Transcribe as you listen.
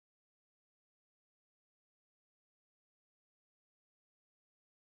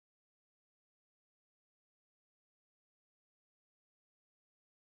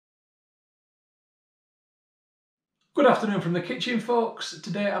Good afternoon from the kitchen, folks.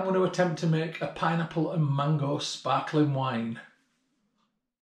 Today I'm going to attempt to make a pineapple and mango sparkling wine.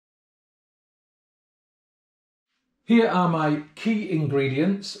 Here are my key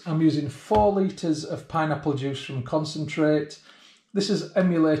ingredients. I'm using 4 litres of pineapple juice from concentrate. This is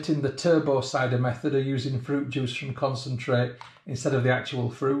emulating the turbo cider method of using fruit juice from concentrate instead of the actual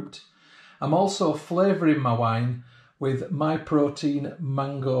fruit. I'm also flavouring my wine with MyProtein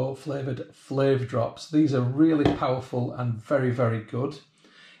mango flavoured Flavdrops. These are really powerful and very, very good.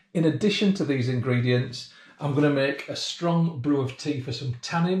 In addition to these ingredients, I'm going to make a strong brew of tea for some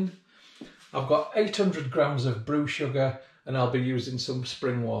tannin. I've got 800 grams of brew sugar and I'll be using some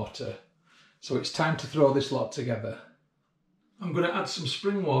spring water. So it's time to throw this lot together. I'm going to add some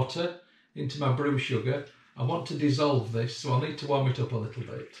spring water into my brew sugar. I want to dissolve this, so I'll need to warm it up a little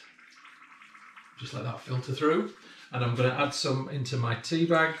bit. Just let that filter through. And I'm going to add some into my tea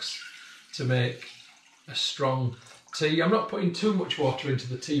bags to make a strong tea. I'm not putting too much water into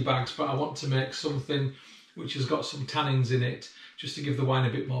the tea bags, but I want to make something which has got some tannins in it, just to give the wine a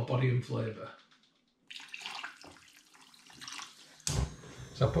bit more body and flavour.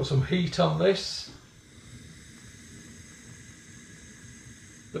 So I'll put some heat on this.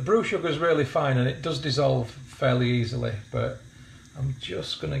 The brew sugar is really fine and it does dissolve fairly easily, but I'm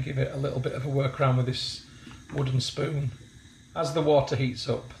just going to give it a little bit of a work around with this wooden spoon. As the water heats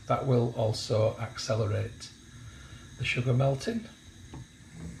up, that will also accelerate the sugar melting.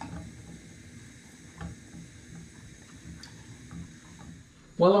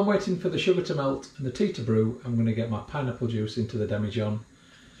 While I'm waiting for the sugar to melt and the tea to brew, I'm going to get my pineapple juice into the demijohn.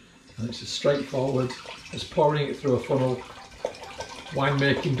 And it's as straightforward as pouring it through a funnel.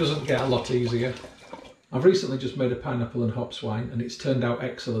 Winemaking doesn't get a lot easier. I've recently just made a pineapple and hops wine and it's turned out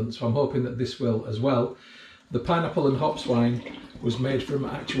excellent, so I'm hoping that this will as well. The pineapple and hops wine was made from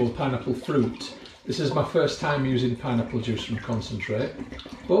actual pineapple fruit. This is my first time using pineapple juice from concentrate,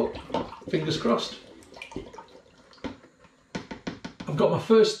 but fingers crossed. I've got my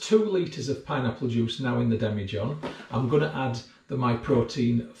first 2 litres of pineapple juice now in the demijohn. I'm going to add the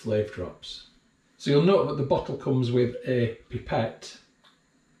MyProtein Flavdrops. So you'll note that the bottle comes with a pipette,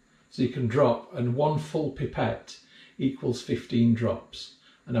 so you can drop, and 1 full pipette equals 15 drops.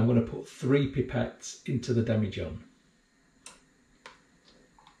 And I'm going to put 3 pipettes into the demijohn.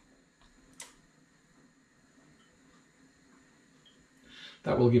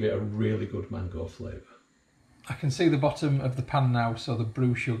 That will give it a really good mango flavour. I can see the bottom of the pan now, so the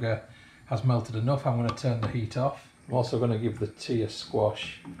brew sugar has melted enough. I'm going to turn the heat off. I'm also going to give the tea a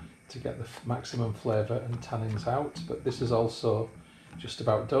squash to get the maximum flavour and tannins out, but this is also just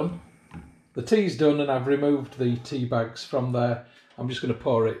about done. The tea's done and I've removed the tea bags from there. I'm just going to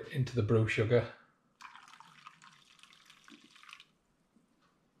pour it into the brew sugar.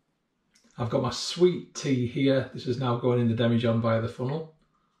 I've got my sweet tea here. This is now going in the demijohn via the funnel.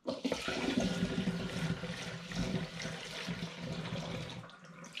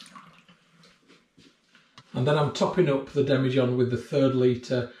 And then I'm topping up the demijohn with the 3rd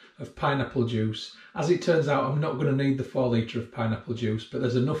litre of pineapple juice. As it turns out, I'm not going to need the 4 litre of pineapple juice, but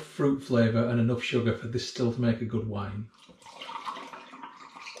there's enough fruit flavour and enough sugar for this still to make a good wine.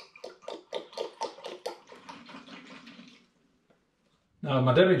 Now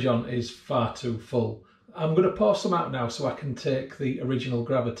my demijohn is far too full. I'm going to pour some out now so I can take the original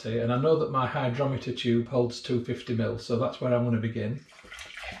gravity, and I know that my hydrometer tube holds 250 ml, so that's where I'm going to begin.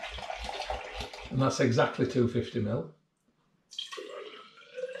 And that's exactly 250 ml.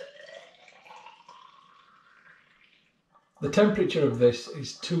 The temperature of this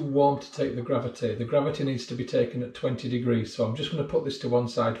is too warm to take the gravity. The gravity needs to be taken at 20 degrees, so I'm just going to put this to one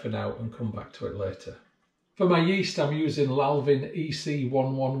side for now and come back to it later. For my yeast, I'm using Lalvin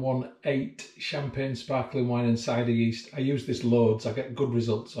EC1118 champagne sparkling wine and cider yeast. I use this loads, I get good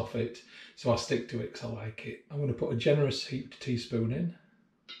results off it, so I stick to it because I like it. I'm going to put a generous heaped teaspoon in.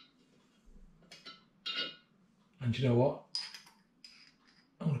 And you know what?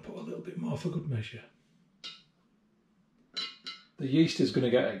 I'm going to put a little bit more for good measure. The yeast is going to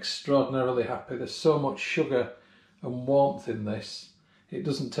get extraordinarily happy. There's so much sugar and warmth in this. It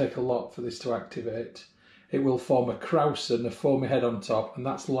doesn't take a lot for this to activate. It will form a krausen, a foamy head on top, and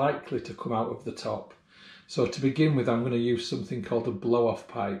that's likely to come out of the top. So to begin with, I'm going to use something called a blow-off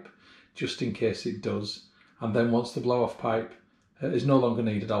pipe, just in case it does. And then once the blow-off pipe is no longer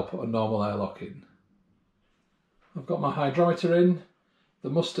needed, I'll put a normal airlock in. I've got my hydrometer in, the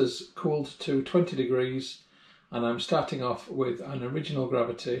muster's cooled to 20 degrees, and I'm starting off with an original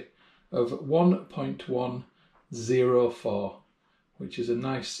gravity of 1.104, which is a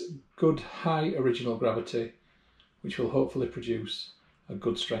nice, good, high original gravity, which will hopefully produce a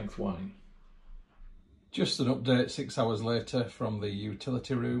good strength wine. Just an update 6 hours later from the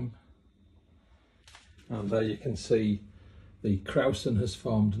utility room. And there you can see the krausen has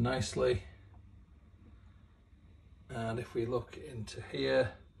formed nicely. And if we look into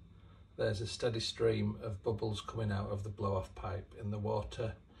here, there's a steady stream of bubbles coming out of the blow-off pipe in the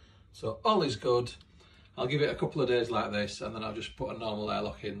water. So all is good. I'll give it a couple of days like this and then I'll just put a normal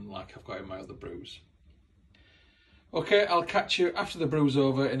airlock in like I've got in my other brews. Okay, I'll catch you after the brew's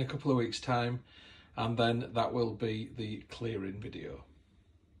over in a couple of weeks' time, and then that will be the clearing video.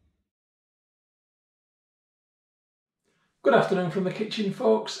 Good afternoon from the kitchen,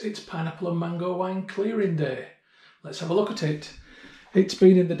 folks. It's pineapple and mango wine clearing day. Let's have a look at it. It's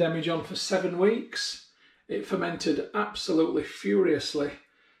been in the demijohn for 7 weeks. It fermented absolutely furiously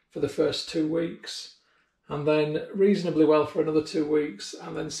for the first 2 weeks, and then reasonably well for another 2 weeks,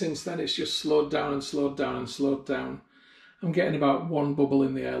 and then since then it's just slowed down and slowed down and slowed down. I'm getting about 1 bubble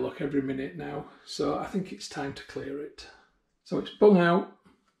in the airlock every minute now, so I think it's time to clear it. So it's bung out,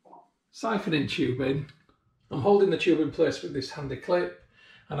 siphoning tube in. I'm holding the tube in place with this handy clip,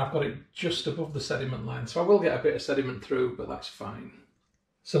 and I've got it just above the sediment line, so I will get a bit of sediment through, but that's fine.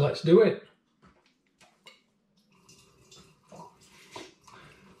 So let's do it.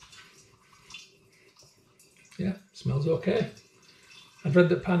 Yeah, smells okay. I've read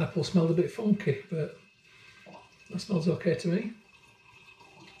that pineapple smelled a bit funky, but that smells okay to me.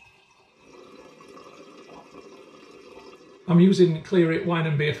 I'm using Clear It wine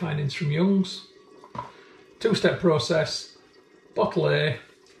and beer findings from Young's. 2-step process, bottle A,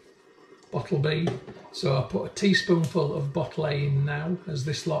 bottle B. So I put a teaspoonful of bottle A in now as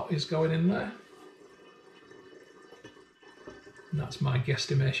this lot is going in there. And that's my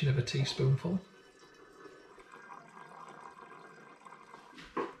guesstimation of a teaspoonful.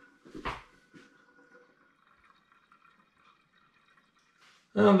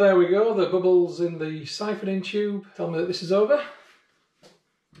 And there we go, the bubbles in the siphoning tube tell me that this is over.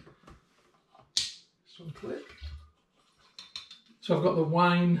 This one clip. So I've got the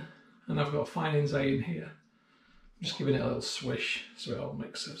wine and I've got findings A in here. I'm just giving it a little swish so it all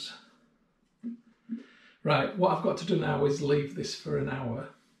mixes. Right, what I've got to do now is leave this for an hour.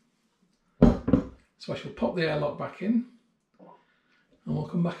 So I shall pop the airlock back in and we'll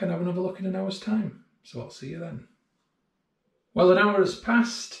come back and have another look in an hour's time. So I'll see you then. Well, an hour has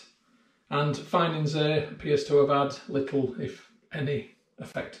passed and findings A appears to have had little, if any,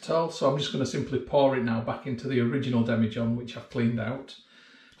 effect at all. So I'm just going to simply pour it now back into the original demijohn, which I've cleaned out.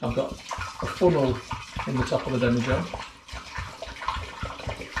 I've got a funnel in the top of the demijohn.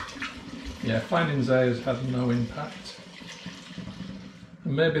 Yeah, findings A has had no impact.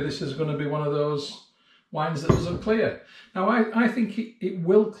 And maybe this is going to be one of those wines that doesn't clear. Now, I think it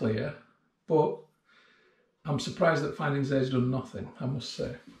will clear, but I'm surprised that findings A has done nothing, I must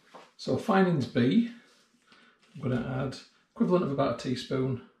say. So findings B, I'm going to add equivalent of about a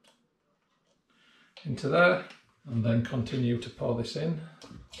teaspoon into there, and then continue to pour this in.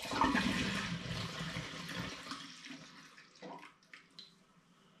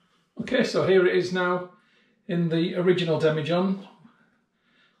 Okay, so here it is now in the original demijohn,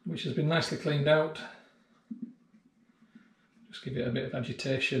 which has been nicely cleaned out. Just give it a bit of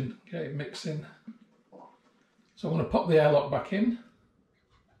agitation, get it mixing. So I'm going to pop the airlock back in,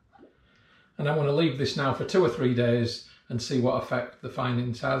 and I'm going to leave this now for 2 or 3 days and see what effect the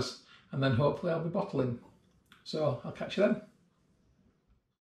findings has, and then hopefully I'll be bottling. So I'll catch you then.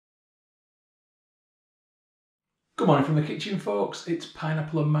 Good morning from the kitchen, folks. It's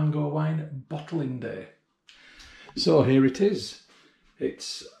pineapple and mango wine bottling day. So here it is.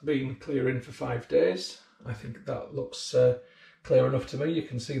 It's been clearing for 5 days. I think that looks clear enough to me. You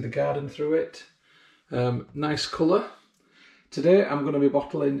can see the garden through it. Nice colour. Today I'm going to be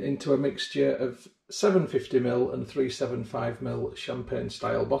bottling into a mixture of 750ml and 375ml champagne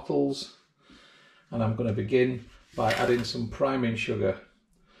style bottles, and I'm going to begin by adding some priming sugar.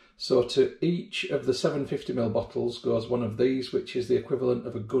 So to each of the 750ml bottles goes one of these, which is the equivalent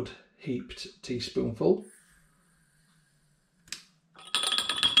of a good heaped teaspoonful.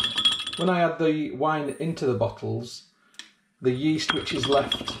 When I add the wine into the bottles, the yeast which is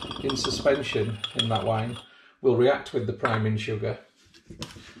left in suspension in that wine will react with the priming sugar,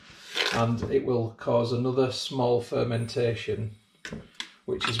 and it will cause another small fermentation,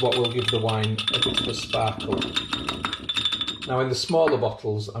 which is what will give the wine a bit of a sparkle. Now in the smaller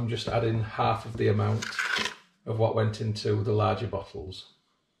bottles, I'm just adding half of the amount of what went into the larger bottles.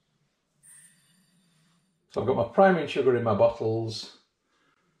 So I've got my priming sugar in my bottles.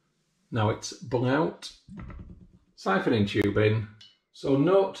 Now it's bung out. Siphoning tube in. So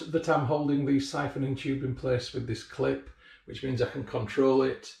note that I'm holding the siphoning tube in place with this clip, which means I can control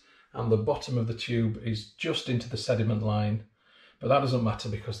it and the bottom of the tube is just into the sediment line, but that doesn't matter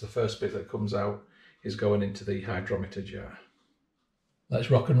because the first bit that comes out is going into the hydrometer jar. Let's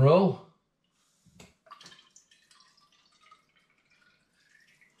rock and roll.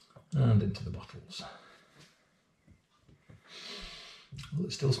 And into the bottles. Well,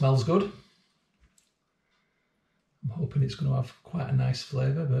 it still smells good. I'm hoping it's going to have quite a nice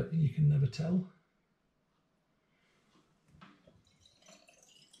flavour, but you can never tell.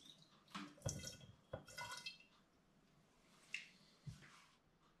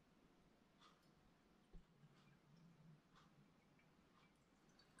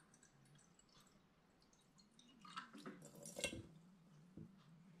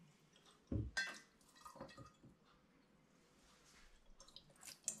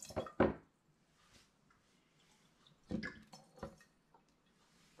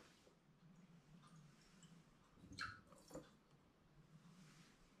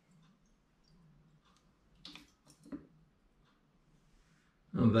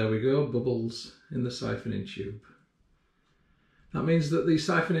 And there we go, bubbles in the siphoning tube. That means that the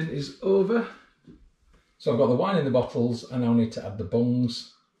siphoning is over. So I've got the wine in the bottles, I now need to add the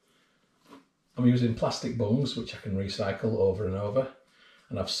bungs. I'm using plastic bungs, which I can recycle over and over.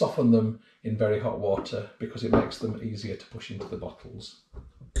 And I've softened them in very hot water because it makes them easier to push into the bottles.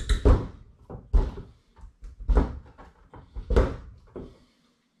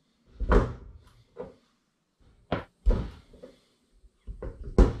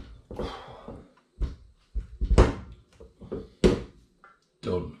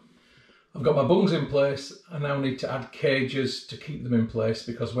 Done. I've got my bungs in place. I now need to add cages to keep them in place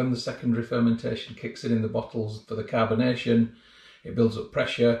because when the secondary fermentation kicks in the bottles for the carbonation, it builds up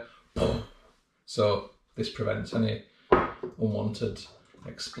pressure. So this prevents any unwanted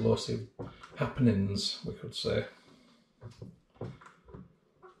explosive happenings, we could say.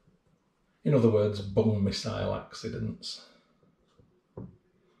 In other words, bung missile accidents. And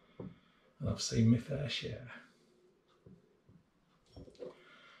I've seen my fair share.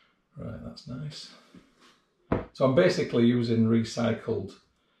 Right, that's nice. So I'm basically using recycled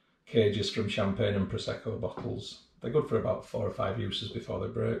cages from champagne and Prosecco bottles. They're good for about 4 or 5 uses before they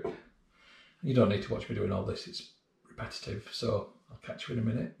break. You don't need to watch me doing all this, it's repetitive, so I'll catch you in a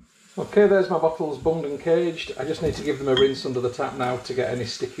minute. Okay, there's my bottles bunged and caged. I just need to give them a rinse under the tap now to get any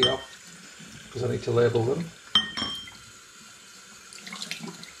sticky off, because I need to label them.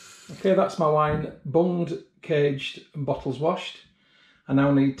 Okay, that's my wine bunged, caged and bottles washed. I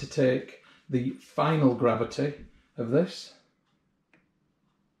now need to take the final gravity of this.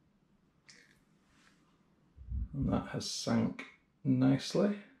 And that has sank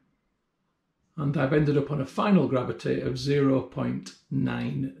nicely. And I've ended up on a final gravity of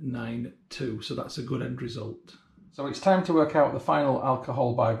 0.992, so that's a good end result. So it's time to work out the final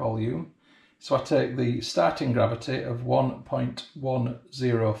alcohol by volume. So I take the starting gravity of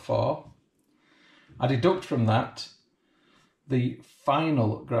 1.104. I deduct from that the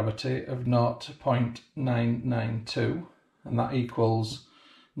final gravity of 0.992, and that equals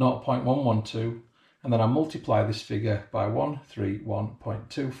 0.112, and then I multiply this figure by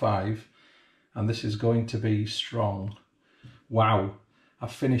 131.25, and this is going to be strong. Wow,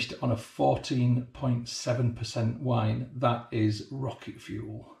 I've finished on a 14.7% wine. That is rocket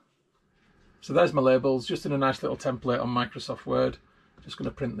fuel. So there's my labels, just in a nice little template on Microsoft Word. Just going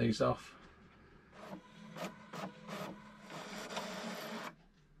to print these off.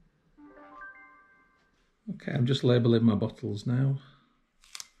 Okay, I'm just labelling my bottles now.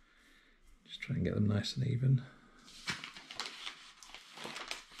 Just try and get them nice and even.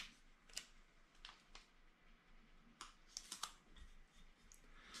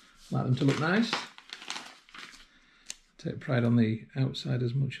 Like them to look nice. Take pride on the outside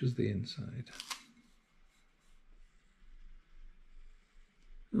as much as the inside.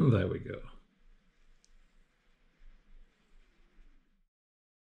 And there we go.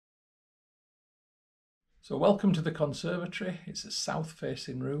 So welcome to the conservatory. It's a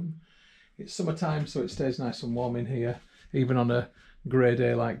south-facing room. It's summertime, so it stays nice and warm in here, even on a grey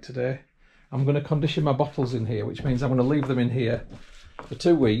day like today. I'm going to condition my bottles in here, which means I'm going to leave them in here for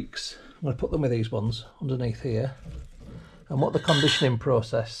 2 weeks. I'm going to put them with these ones underneath here. And what the conditioning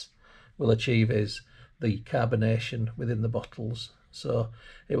process will achieve is the carbonation within the bottles. So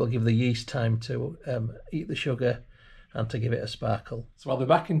it will give the yeast time to eat the sugar and to give it a sparkle. So I'll be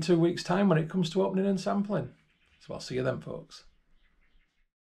back in 2 weeks' time when it comes to opening and sampling. So I'll see you then, folks.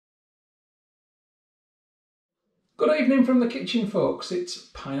 Good evening from the kitchen, folks. It's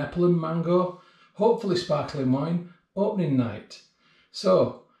pineapple and mango, hopefully sparkling wine, opening night.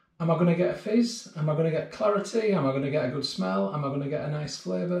 So, am I going to get a fizz? Am I going to get clarity? Am I going to get a good smell? Am I going to get a nice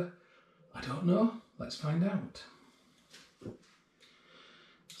flavour? I don't know. Let's find out.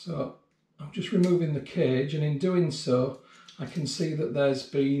 So I'm just removing the cage, and in doing so I can see that there's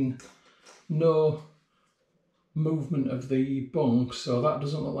been no movement of the bung, so that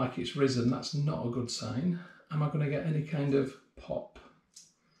doesn't look like it's risen. That's not a good sign. Am I going to get any kind of pop?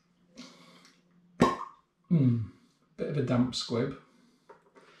 Bit of a damp squib.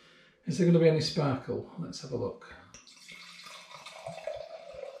 Is there going to be any sparkle? Let's have a look.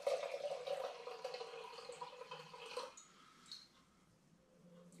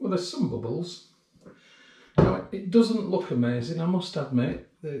 Well, there's some bubbles. Now, it doesn't look amazing, I must admit.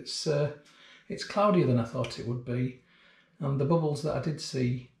 It's cloudier than I thought it would be, and the bubbles that I did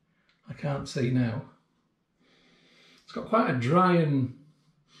see, I can't see now. It's got quite a dry and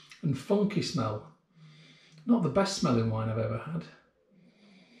funky smell. Not the best smelling wine I've ever had.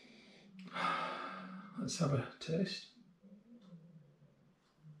 Let's have a taste.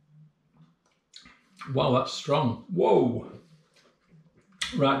 Wow, that's strong. Whoa!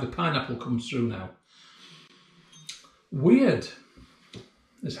 Right, the pineapple comes through now. Weird,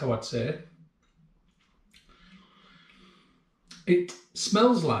 is how I'd say it. It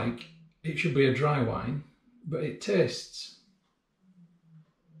smells like it should be a dry wine, but it tastes.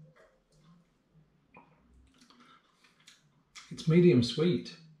 It's medium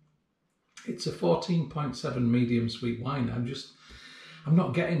sweet. It's a 14.7 medium sweet wine. I'm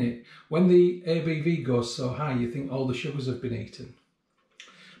not getting it. When the ABV goes so high, you think all the sugars have been eaten.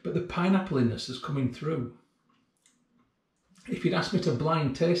 But the pineappliness is coming through. If you'd asked me to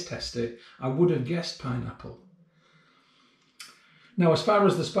blind taste test it, I would have guessed pineapple. Now, as far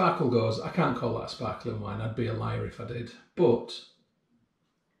as the sparkle goes, I can't call that a sparkling wine. I'd be a liar if I did. But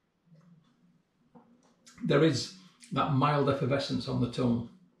there is that mild effervescence on the tongue.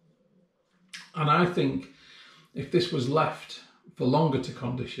 And I think if this was left for longer to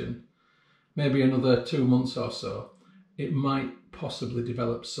condition, maybe another 2 months or so, it might possibly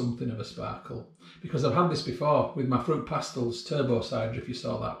develop something of a sparkle. Because I've had this before with my Fruit Pastels Turbo Cider, if you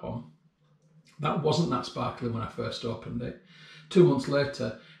saw that one. That wasn't that sparkling when I first opened it. 2 months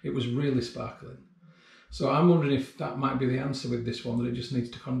later, it was really sparkling. So I'm wondering if that might be the answer with this one, that it just needs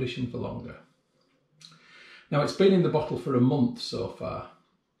to condition for longer. Now, it's been in the bottle for a month so far.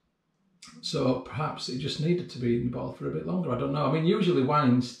 So perhaps it just needed to be in the bottle for a bit longer. I don't know. I mean, usually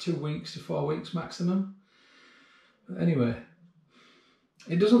wine's 2 weeks to 4 weeks maximum. But anyway,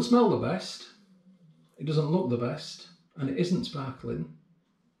 it doesn't smell the best. It doesn't look the best. And it isn't sparkling.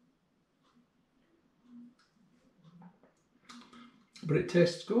 But it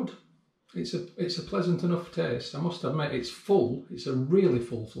tastes good. It's a pleasant enough taste. I must admit, it's full. It's a really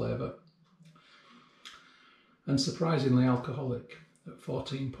full flavour. And surprisingly alcoholic at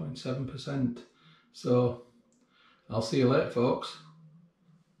 14.7%. So I'll see you later, folks.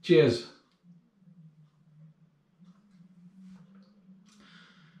 Cheers.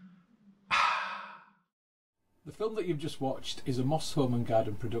 The film that you've just watched is a Moss Home and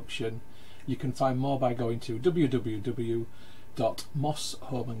Garden production. You can find more by going to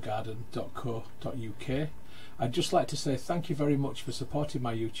www.mosshomeandgarden.co.uk. I'd just like to say thank you very much for supporting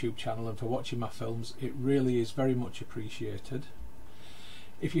my YouTube channel and for watching my films. It really is very much appreciated.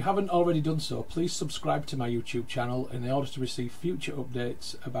 If you haven't already done so, please subscribe to my YouTube channel in order to receive future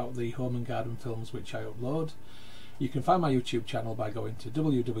updates about the home and garden films which I upload. You can find my YouTube channel by going to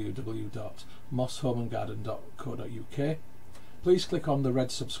www.mosshomeandgarden.co.uk. Please click on the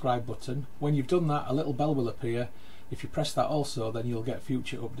red subscribe button. When you've done that, a little bell will appear. If you press that also, then you'll get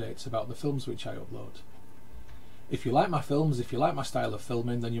future updates about the films which I upload. If you like my films, if you like my style of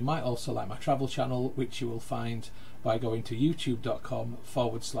filming, then you might also like my travel channel, which you will find by going to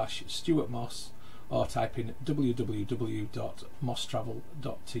youtube.com/Stuart Moss or type in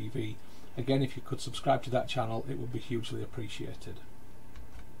www.mosstravel.tv. Again, if you could subscribe to that channel, it would be hugely appreciated.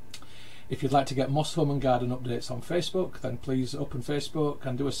 If you'd like to get Moss Home and Garden updates on Facebook, then please open Facebook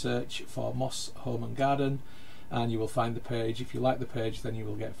and do a search for Moss Home and Garden, and you will find the page. If you like the page, then you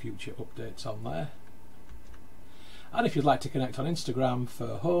will get future updates on there. And if you'd like to connect on Instagram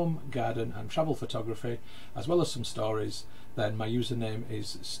for home, garden and travel photography, as well as some stories, then my username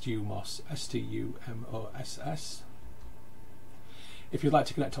is Stu Moss, STUMOSS. If you'd like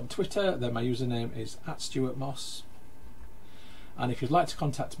to connect on Twitter, then my username is @StuartMoss. And if you'd like to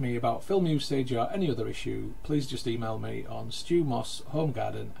contact me about film usage or any other issue, please just email me on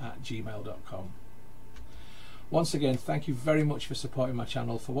stewmosshomegarden@gmail.com. Once again, thank you very much for supporting my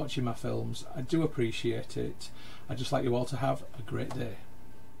channel, for watching my films. I do appreciate it. I'd just like you all to have a great day.